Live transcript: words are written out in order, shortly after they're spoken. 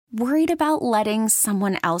Worried about letting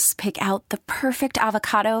someone else pick out the perfect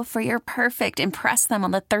avocado for your perfect impress them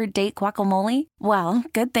on the third date guacamole? Well,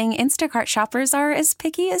 good thing Instacart shoppers are as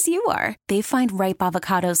picky as you are. They find ripe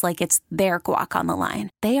avocados like it's their guac on the line.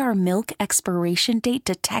 They are milk expiration date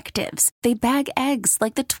detectives. They bag eggs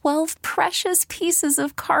like the 12 precious pieces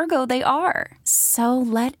of cargo they are. So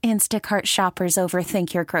let Instacart shoppers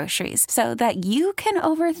overthink your groceries so that you can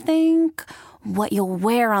overthink what you'll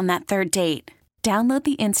wear on that third date. Download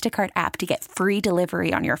the Instacart app to get free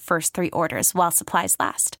delivery on your first 3 orders while supplies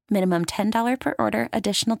last. Minimum $10 per order.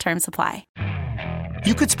 Additional terms apply.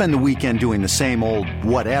 You could spend the weekend doing the same old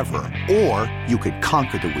whatever, or you could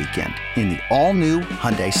conquer the weekend in the all-new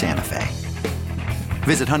Hyundai Santa Fe.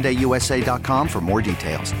 Visit HyundaiUSA.com for more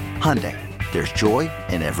details. Hyundai, there's joy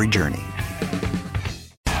in every journey.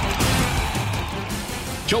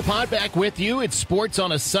 Joe Pod back with you. It's sports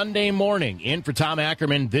on a Sunday morning. In for Tom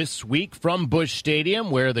Ackerman this week from Busch Stadium,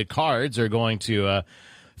 where the Cards are going to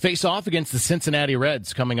face off against the Cincinnati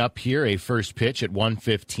Reds coming up here. A first pitch at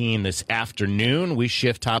 1:15 this afternoon. We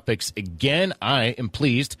shift topics again. I am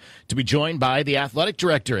pleased to be joined by the athletic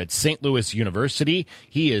director at St. Louis University.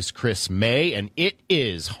 He is Chris May, and it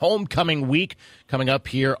is homecoming week coming up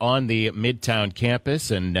here on the Midtown campus.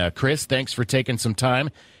 And Chris, thanks for taking some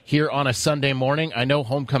time here on a Sunday morning. I know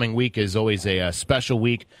homecoming week is always a special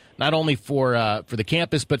week, not only for the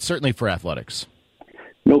campus, but certainly for athletics.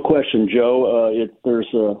 No question, Joe. There's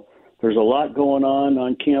a lot going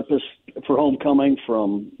on campus for homecoming.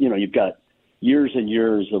 You've got years and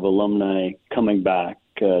years of alumni coming back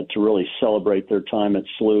to really celebrate their time at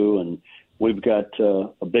SLU, and we've got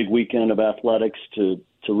a big weekend of athletics to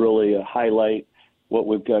really highlight what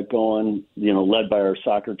we've got going, led by our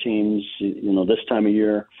soccer teams, this time of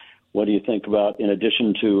year. What do you think about, in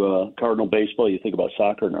addition to Cardinal baseball, you think about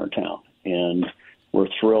soccer in our town? And we're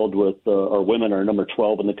thrilled with our women are number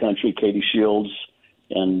 12 in the country, Katie Shields,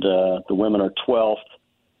 and the women are 12th.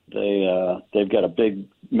 They've got a big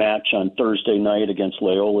match on Thursday night against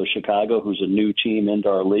Loyola Chicago, who's a new team into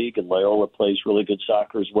our league, and Loyola plays really good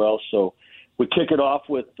soccer as well. So we kick it off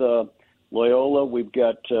with Loyola. We've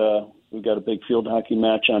got a big field hockey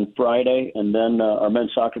match on Friday, and then our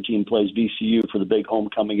men's soccer team plays VCU for the big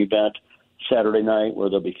homecoming event Saturday night, where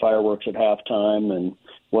there'll be fireworks at halftime and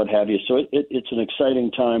what have you. So it's an exciting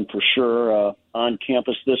time for sure on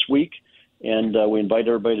campus this week, and we invite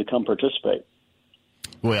everybody to come participate.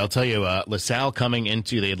 Boy, I'll tell you, LaSalle coming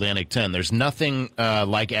into the Atlantic 10, there's nothing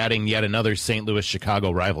like adding yet another St.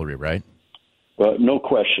 Louis-Chicago rivalry, right? No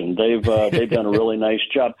question. They've done a really nice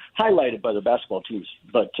job, highlighted by the basketball teams.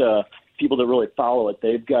 But people that really follow it,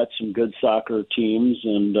 they've got some good soccer teams,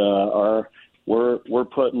 and we're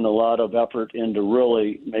putting a lot of effort into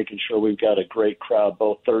really making sure we've got a great crowd,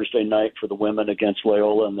 both Thursday night for the women against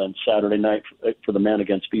Loyola, and then Saturday night for the men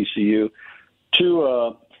against VCU.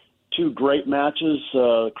 Two great matches.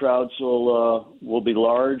 Crowds will be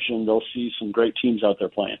large, and they'll see some great teams out there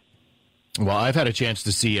playing. Well, I've had a chance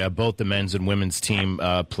to see both the men's and women's team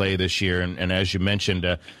play this year, and as you mentioned,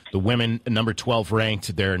 the women, number 12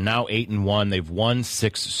 ranked, they're now 8-1. They've won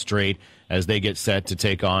 6 straight as they get set to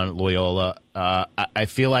take on Loyola. I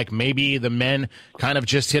feel like maybe the men kind of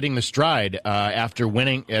just hitting the stride after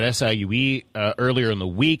winning at SIUE earlier in the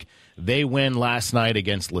week. They win last night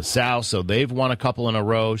against LaSalle, so they've won a couple in a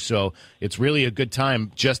row. So it's really a good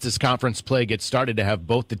time, just as conference play gets started, to have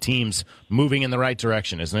both the teams moving in the right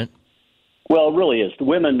direction, isn't it? Well, it really is. The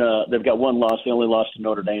women, they've got one loss. They only lost to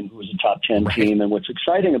Notre Dame, who was a top 10 team. And what's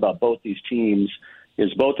exciting about both these teams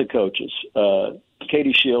is both the coaches,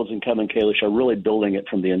 Katie Shields and Kevin Kalish, are really building it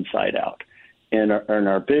from the inside out. And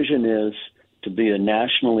our vision is to be a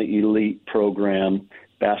nationally elite program,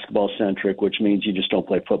 basketball-centric, which means you just don't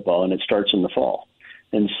play football, and it starts in the fall.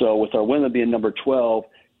 And so with our women being number 12,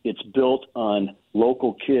 it's built on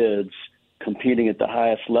local kids competing at the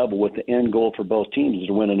highest level, with the end goal for both teams is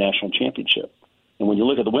to win a national championship. And when you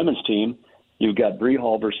look at the women's team, you've got Bree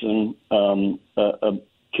Halverson, a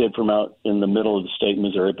kid from out in the middle of the state of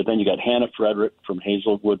Missouri, but then you got Hannah Frederick from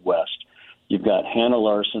Hazelwood West. You've got Hannah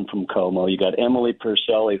Larson from Como. You got Emily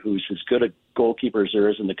Perselli, who's as good a goalkeeper as there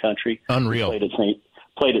is in the country. Unreal.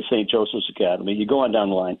 Played at St. Joseph's Academy. You go on down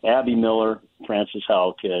the line. Abby Miller, Francis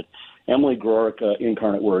Howell kid, Emily Grorick,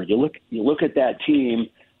 Incarnate Word. You look at that team.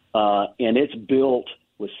 And it's built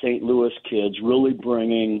with St. Louis kids really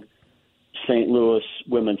bringing St. Louis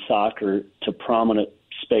women's soccer to prominent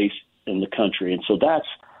space in the country. And so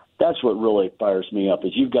that's what really fires me up,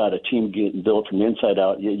 is you've got a team getting built from the inside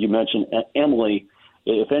out. You mentioned Emily.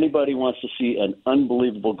 If anybody wants to see an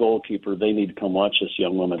unbelievable goalkeeper, they need to come watch this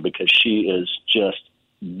young woman, because she is just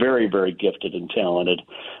very, very gifted and talented.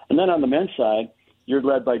 And then on the men's side, you're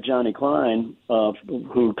led by Johnny Klein,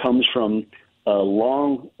 who comes from a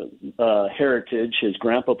long heritage. His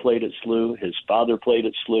grandpa played at SLU. His father played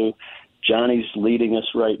at SLU. Johnny's leading us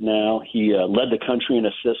right now. He led the country in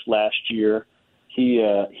assists last year.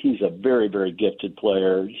 He's a very, very gifted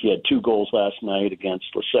player. He had 2 goals last night against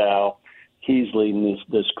LaSalle. He's leading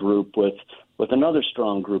this group with another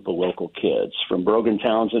strong group of local kids. From Brogan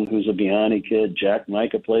Townsend, who's a Biani kid, Jack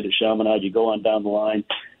Micah played at Chaminade. You go on down the line.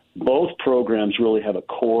 Both programs really have a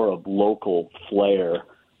core of local flair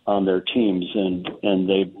on their teams, and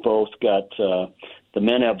they've both got the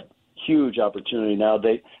men have huge opportunity now.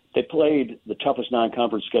 They played the toughest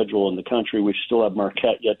non-conference schedule in the country. We still have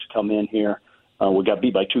Marquette yet to come in here. We got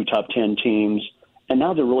beat by 2 top 10 teams, and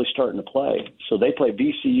now they're really starting to play. So they play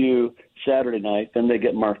VCU Saturday night, then they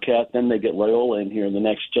get Marquette, then they get Loyola in here in the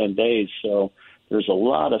next 10 days. So there's a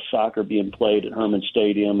lot of soccer being played at Hermann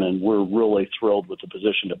Stadium, and we're really thrilled with the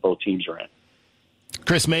position that both teams are in.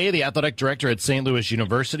 Chris May, the athletic director at St. Louis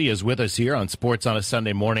University, is with us here on Sports on a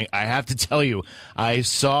Sunday Morning. I have to tell you, I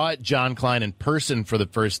saw John Klein in person for the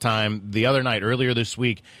first time the other night, earlier this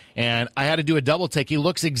week, and I had to do a double take. He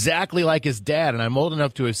looks exactly like his dad, and I'm old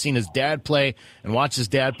enough to have seen his dad play and watched his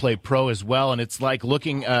dad play pro as well, and it's like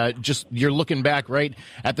looking you're looking back right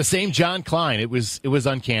at the same John Klein. It was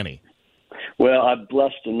uncanny. Well, I'm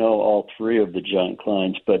blessed to know all 3 of the John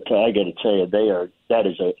Kleins, but I got to tell you, that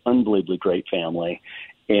is an unbelievably great family.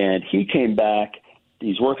 And he came back.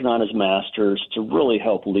 He's working on his master's to really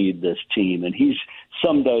help lead this team. And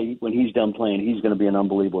someday when he's done playing, he's going to be an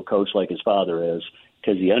unbelievable coach like his father is,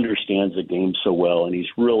 because he understands the game so well, and he's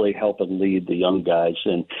really helping lead the young guys.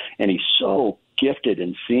 And he's so gifted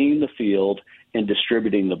in seeing the field and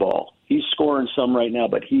distributing the ball. He's scoring some right now,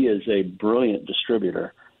 but he is a brilliant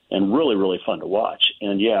distributor and really, really fun to watch.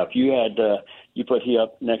 And, yeah, if you had you put he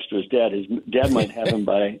up next to his dad might have him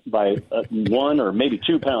by 1 or maybe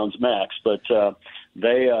 2 pounds max. But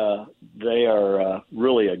they are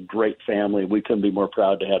really a great family. We couldn't be more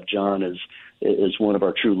proud to have John as one of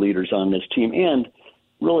our true leaders on this team. And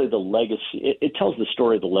really the legacy, it tells the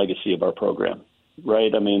story of the legacy of our program,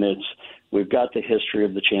 right? I mean, we've got the history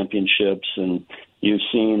of the championships, and you've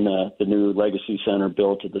seen the new Legacy Center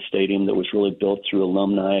built at the stadium that was really built through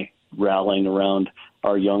alumni rallying around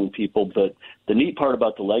our young people. But the neat part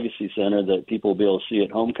about the Legacy Center that people will be able to see at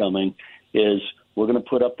homecoming is we're going to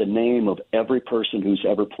put up the name of every person who's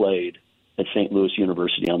ever played at St. Louis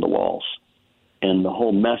University on the walls. And the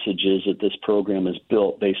whole message is that this program is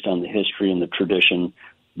built based on the history and the tradition,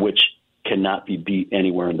 which cannot be beat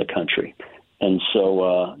anywhere in the country. And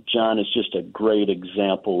so John is just a great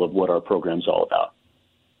example of what our program's all about.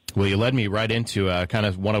 Well, you led me right into kind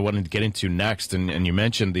of what I wanted to get into next, and you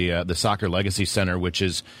mentioned the Soccer Legacy Center, which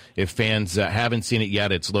is, if fans haven't seen it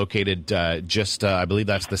yet, it's located just, I believe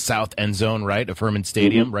that's the south end zone, right, of Hermann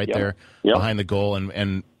Stadium, right there behind the goal.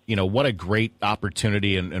 And you know, what a great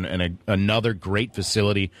opportunity and another great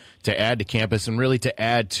facility to add to campus and really to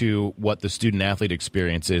add to what the student-athlete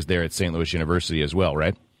experience is there at St. Louis University as well,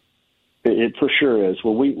 right? It for sure is.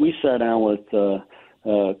 Well, we sat down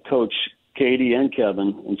with Coach Katie and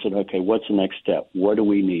Kevin and said, okay, what's the next step? What do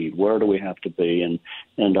we need? Where do we have to be?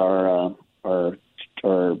 And our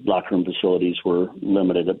locker room facilities were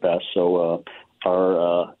limited at best. So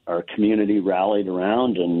our community rallied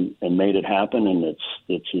around and made it happen, and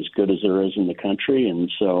it's as good as there is in the country.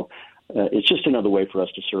 And so it's just another way for us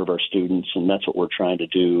to serve our students, and that's what we're trying to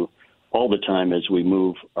do all the time as we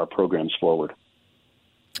move our programs forward.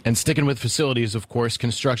 And sticking with facilities, of course,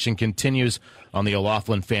 construction continues on the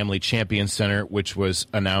O'Loughlin Family Champion Center, which was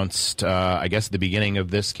announced, I guess, at the beginning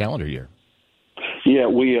of this calendar year. Yeah,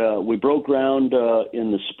 we broke ground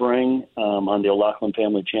in the spring on the O'Loughlin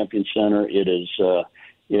Family Champion Center. It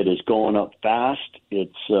is going up fast.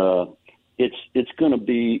 It's going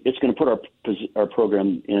to put our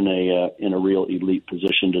program in a real elite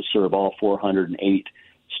position to serve all 408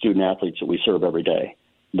 student athletes that we serve every day.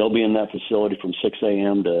 They'll be in that facility from 6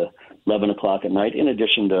 a.m. to 11 o'clock at night, in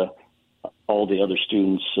addition to all the other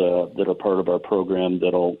students that are part of our program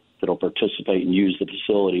that'll participate and use the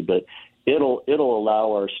facility. But it'll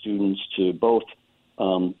allow our students to both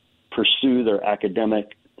pursue their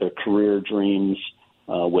career dreams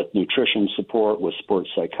with nutrition support, with sports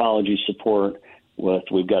psychology support.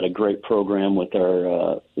 We've got a great program with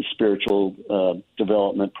our spiritual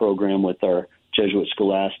development program with our Jesuit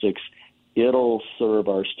scholastics. It'll serve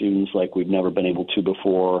our students like we've never been able to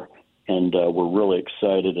before, and we're really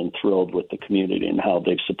excited and thrilled with the community and how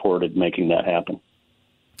they've supported making that happen.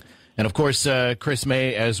 And, of course, Chris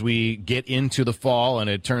May, as we get into the fall and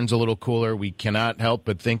it turns a little cooler, we cannot help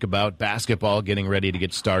but think about basketball getting ready to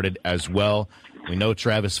get started as well. We know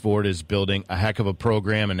Travis Ford is building a heck of a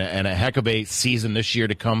program and a heck of a season this year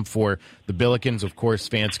to come for the Billikens. Of course,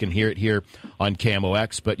 fans can hear it here on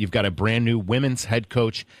KMOX, but you've got a brand new women's head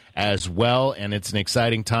coach as well, and it's an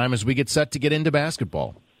exciting time as we get set to get into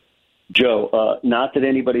basketball. Joe, not that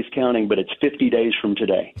anybody's counting, but it's 50 days from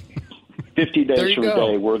today. 50 days from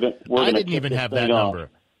today, we're going to I didn't even have that number.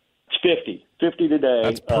 It's 50 today.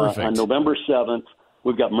 That's perfect. On November 7th,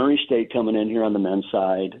 we've got Murray State coming in here on the men's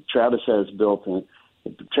side. Travis and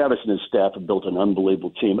his staff have built an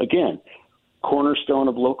unbelievable team. Again, cornerstone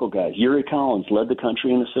of local guys. Yuri Collins led the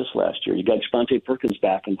country in assists last year. You got Javonte Perkins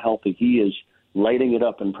back and healthy. He is lighting it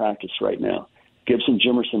up in practice right now. Gibson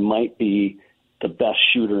Jimerson might be the best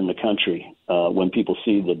shooter in the country when people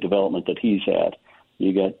see the development that he's had.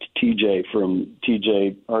 You got TJ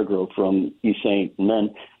Argrove from East St. And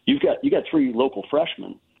then you got three local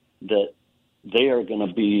freshmen that they are going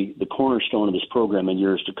to be the cornerstone of this program in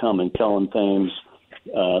years to come, and Kellen Thames,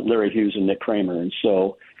 Larry Hughes, and Nick Kramer. And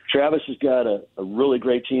so Travis has got a really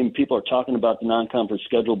great team. People are talking about the non-conference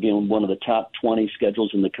schedule being one of the top 20 schedules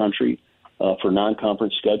in the country for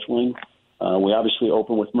non-conference scheduling. We obviously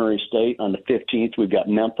open with Murray State on the 15th. We've got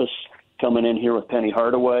Memphis coming in here with Penny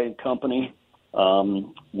Hardaway and company.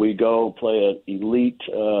 We go play an elite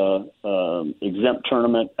exempt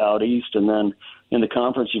tournament out east, and then in the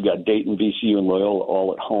conference you've got Dayton, VCU, and Loyola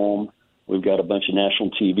all at home. We've got a bunch of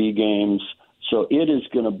national TV games. So it is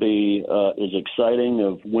going to be as exciting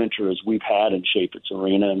of winter as we've had in Chaifetz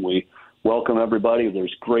Arena, and we welcome everybody.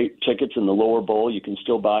 There's great tickets in the lower bowl you can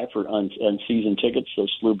still buy on season tickets. So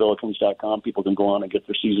SLUBillikens.com. People can go on and get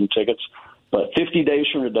their season tickets. But 50 days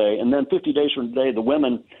from today, and then 50 days from today, the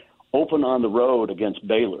women open on the road against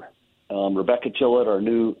Baylor. Rebecca Tillett, our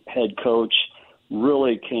new head coach,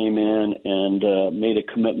 really came in and made a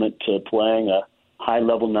commitment to playing a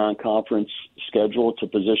high-level non-conference schedule to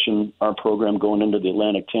position our program going into the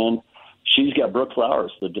Atlantic 10. She's got Brooke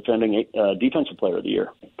Flowers, the defending Defensive Player of the Year,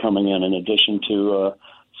 coming in addition to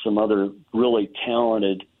some other really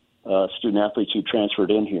talented student-athletes who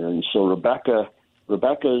transferred in here. And so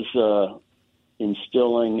Rebecca's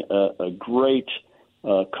instilling a great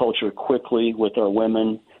culture quickly with our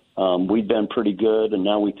women. We've been pretty good, and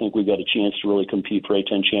now we think we've got a chance to really compete for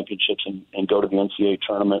A-10 championships and go to the NCAA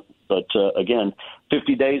tournament. But, again,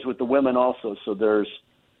 50 days with the women also, so there's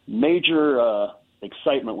major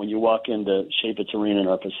excitement when you walk into Chaifetz Arena in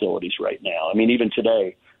our facilities right now. I mean, even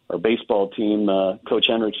today, our baseball team, Coach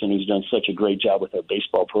Hendrickson, who's done such a great job with our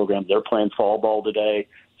baseball program, they're playing fall ball today.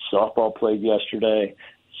 Softball played yesterday.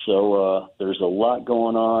 So there's a lot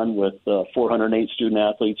going on with 408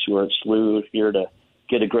 student-athletes who are at SLU here to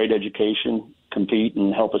get a great education, compete,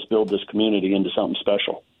 and help us build this community into something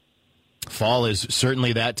special. Fall is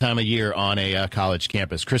certainly that time of year on a college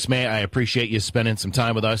campus. Chris May, I appreciate you spending some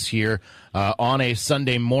time with us here on a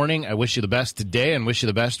Sunday morning. I wish you the best today and wish you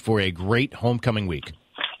the best for a great homecoming week.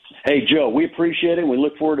 Hey, Joe, we appreciate it. We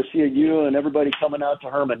look forward to seeing you and everybody coming out to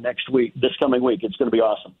Herman this coming week. It's going to be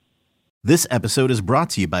awesome. This episode is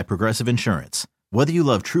brought to you by Progressive Insurance. Whether you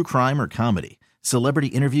love true crime or comedy, celebrity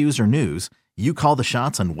interviews or news, you call the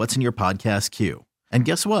shots on what's in your podcast queue. And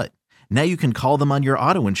guess what? Now you can call them on your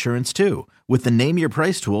auto insurance too with the Name Your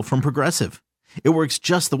Price tool from Progressive. It works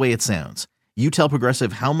just the way it sounds. You tell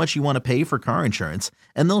Progressive how much you want to pay for car insurance,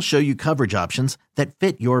 and they'll show you coverage options that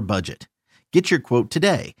fit your budget. Get your quote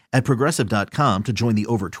today at Progressive.com to join the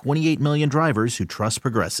over 28 million drivers who trust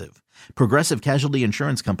Progressive. Progressive Casualty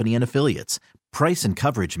Insurance Company and Affiliates. Price and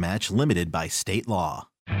coverage match limited by state law.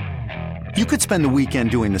 You could spend the weekend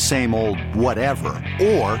doing the same old whatever,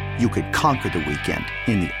 or you could conquer the weekend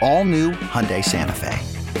in the all-new Hyundai Santa Fe.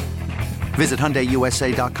 Visit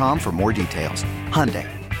HyundaiUSA.com for more details. Hyundai,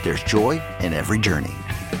 there's joy in every journey.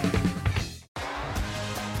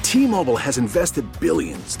 T-Mobile has invested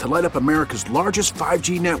billions to light up America's largest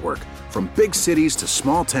 5G network, from big cities to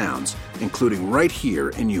small towns, including right here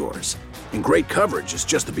in yours. And great coverage is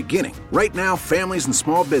just the beginning. Right now, families and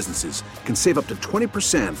small businesses can save up to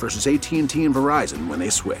 20% versus AT&T and Verizon when they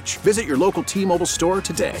switch. Visit your local T-Mobile store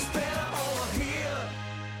today.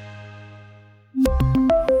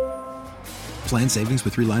 Plan savings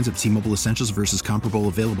with 3 lines of T-Mobile Essentials versus comparable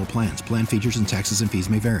available plans. Plan features and taxes and fees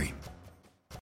may vary.